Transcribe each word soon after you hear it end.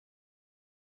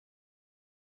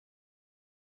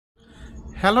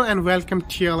Hello and welcome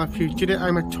to all of you. Today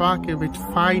I'm talking with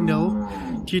final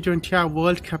T20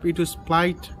 World Cup. It was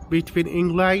played between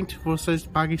England versus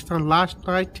Pakistan last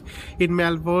night in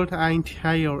Melbourne and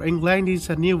here. England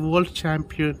is a new world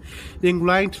champion.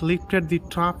 England lifted the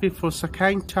trophy for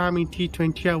second time in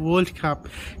T20 World Cup.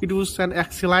 It was an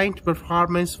excellent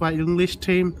performance by English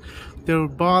team. Their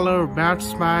bowler,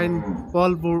 batsman,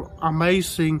 all were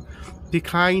amazing. The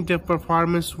kind of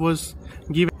performance was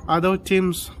given. Other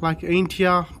teams like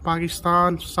India,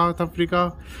 Pakistan, South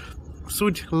Africa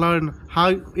should learn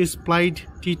how is played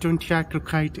T20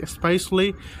 cricket,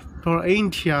 especially for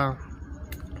India.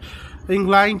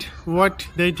 England, what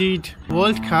they did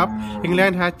World Cup,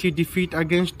 England had to defeat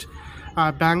against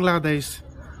Bangladesh.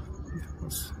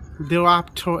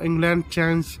 Thereafter, England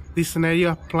changed the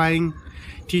scenario of playing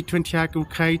T20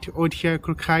 cricket, ODI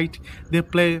cricket. They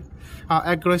play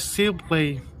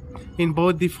aggressively in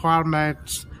both the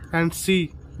formats and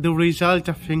see the result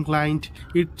of England.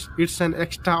 It's an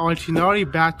extraordinary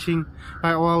batting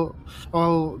by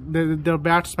all their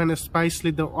batsmen,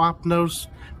 especially the openers.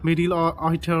 Middle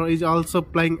order is also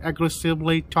playing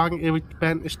aggressively, talking with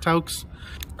Ben Stokes,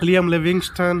 Liam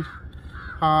Livingstone,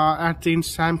 at the end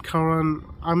Sam Curran.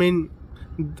 I mean,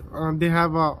 they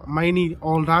have many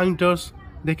all-rounders.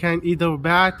 They can either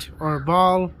bat or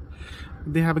bowl.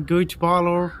 They have a good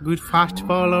bowler, good fast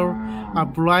bowler, a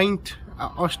brilliant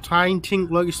outstanding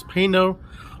leg spinner,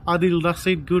 Adil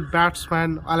Rashid, good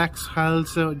batsman, Alex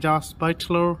Hales, Josh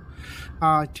Buttler,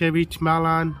 David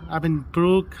Malan, Evan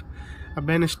Brooke,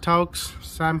 Ben Stokes,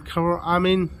 Sam Kerr. I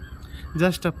mean,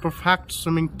 just a perfect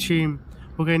swimming team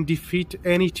who can defeat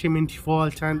any team in the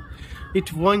world, and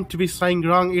it won't be saying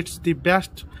wrong. It's the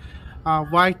best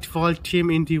white ball team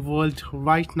in the world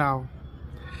right now.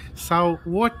 So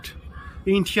what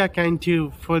India can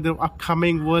do for the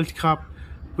upcoming World Cup,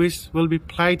 which will be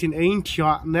played in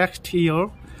India next year?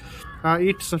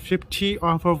 It's a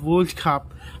 50-over World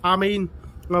Cup. I mean,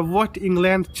 what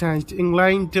England changed?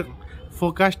 England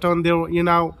focused on their,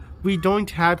 we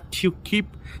don't have to keep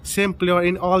same player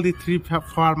in all the three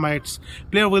formats.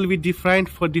 Player will be different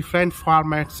for different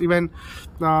formats. Even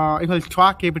if I'll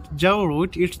talk about Joe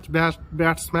Root, it's the best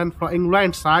batsman for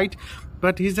England side,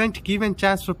 but he isn't given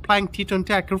chance for playing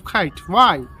T20 cricket.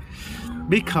 Why?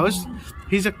 Because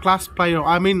he's a class player.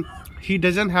 I mean, he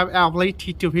doesn't have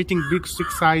ability to hitting big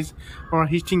sixes or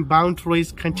hitting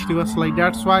boundaries continuously.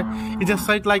 That's why he just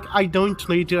said, like, I don't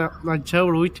need Joe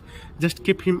Root. Just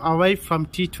keep him away from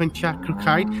T20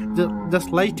 cricket.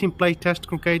 Just let him play Test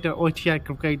cricket or ODI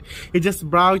cricket. He just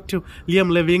brought to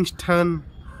Liam Livingstone,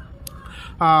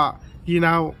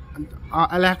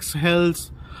 Alex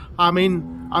Hales. I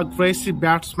mean, aggressive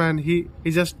batsman. He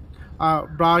just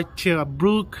brought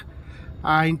Brooke,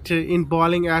 and in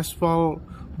bowling as well,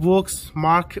 Vokes,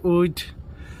 Mark Wood,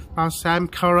 Sam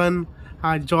Curran,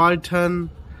 Jordan.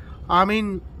 I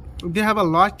mean, they have a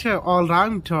lot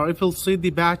all-rounder. If you'll see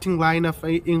the batting line of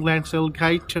England, so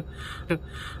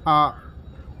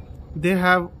they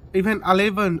have even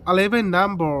 11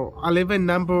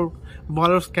 number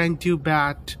bowlers can do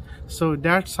bat. So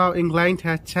that's how England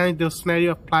has changed the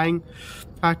scenario of playing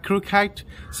cricket.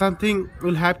 Something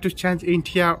will have to change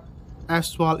India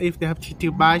as well if they have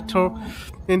to batter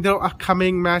in their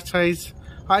upcoming matches.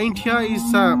 India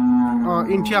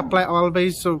play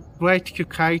always great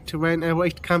cricket whenever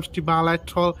it comes to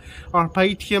bilateral or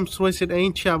Paytm Swiss in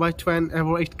India, but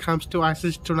whenever it comes to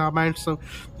ICC tournaments, so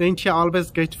India always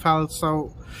get fouled.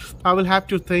 So I will have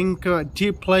to think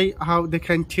deeply how they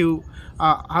can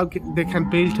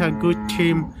build a good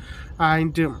team,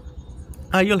 and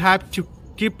you'll have to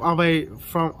keep away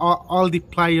from all the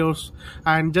players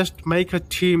and just make a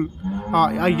team,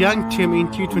 a young team in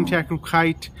T20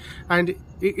 cricket. And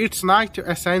it's not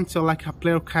essential like a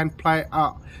player can play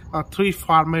three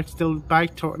formats till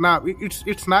better. Now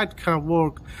it's not gonna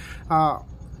work.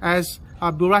 As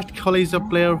Virat Kohli is a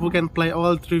player who can play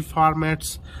all three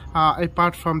formats.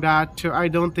 Apart from that, I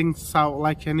don't think so.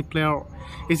 Like any player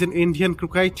is an Indian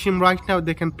cricket team right now,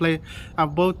 they can play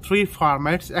both three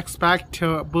formats. Expect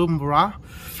Bumrah.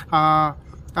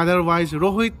 Otherwise,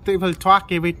 Rohit, will talk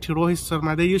about Rohit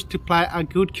Sharma. They used to play a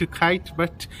good cricket,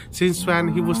 but since when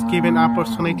he was given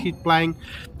opportunity playing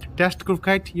Test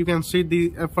cricket, you can see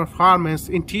the performance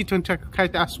in T20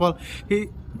 cricket as well. He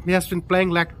has been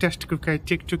playing like Test cricket,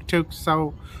 tick.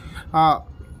 So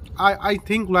I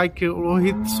think like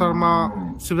Rohit Sharma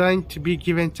shouldn't be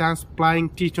given chance playing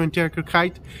T20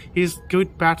 cricket. He's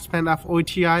good batsman of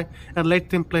ODI, and let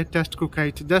them play Test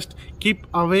cricket. Just keep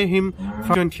away him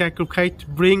from T20 cricket.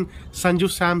 Bring Sanju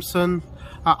Samson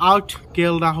out,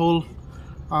 KL Rahul,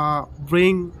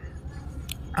 bring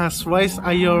Shreyas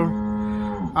Iyer,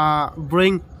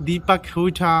 bring Deepak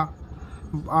Hooda.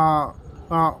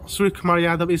 Suryakumar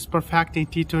Yadav is perfect in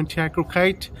T20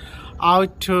 cricket.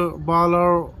 Out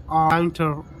bowler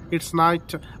counter. It's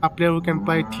not a player who can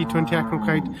play T20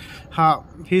 cricket.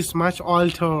 He's much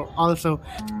older. Also,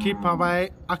 keep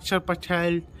away Akshar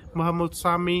Patel, Mohammad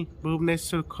Sami,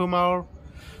 Bhuvneshwar Kumar.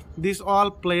 These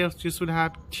all players you should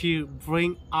have to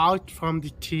bring out from the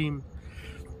team.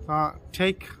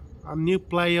 Take a new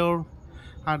player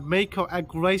and make an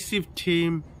aggressive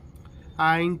team.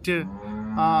 And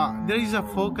there is a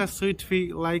focus should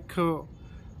be like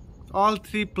all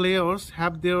three players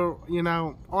have their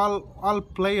all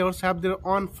players have their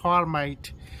own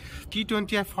format.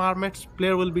 T20 formats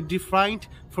player will be different.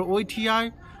 For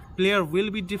ODI player will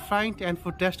be different, and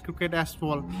for Test cricket as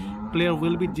well player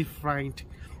will be different.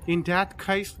 In that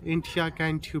case India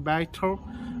can do better.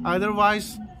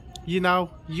 Otherwise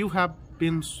you have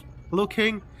been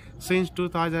looking since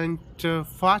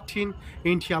 2014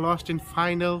 India lost in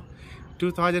final,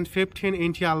 2015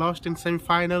 India lost in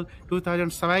semi-final,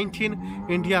 2017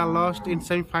 India lost in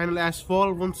semi-final as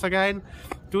well once again,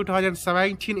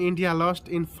 2017 India lost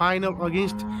in final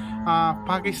against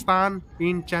Pakistan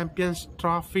in Champions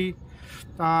Trophy,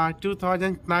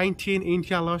 2019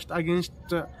 India lost against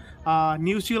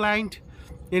New Zealand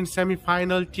in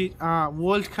semi-final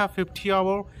World Cup 50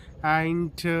 over,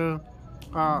 and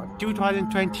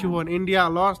 2021 India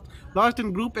lost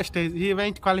in group stage. He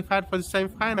went qualified for the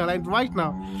semi-final, and right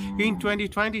now in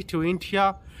 2022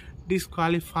 India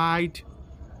disqualified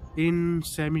in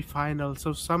semi-final.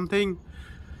 So something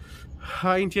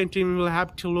Indian team will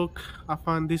have to look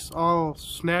upon this all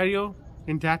scenario.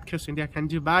 In that case India can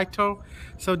do better.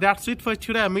 So that's it for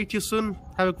today. I'll meet you soon.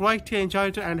 Have a great day, enjoy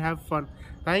it and have fun.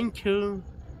 Thank you.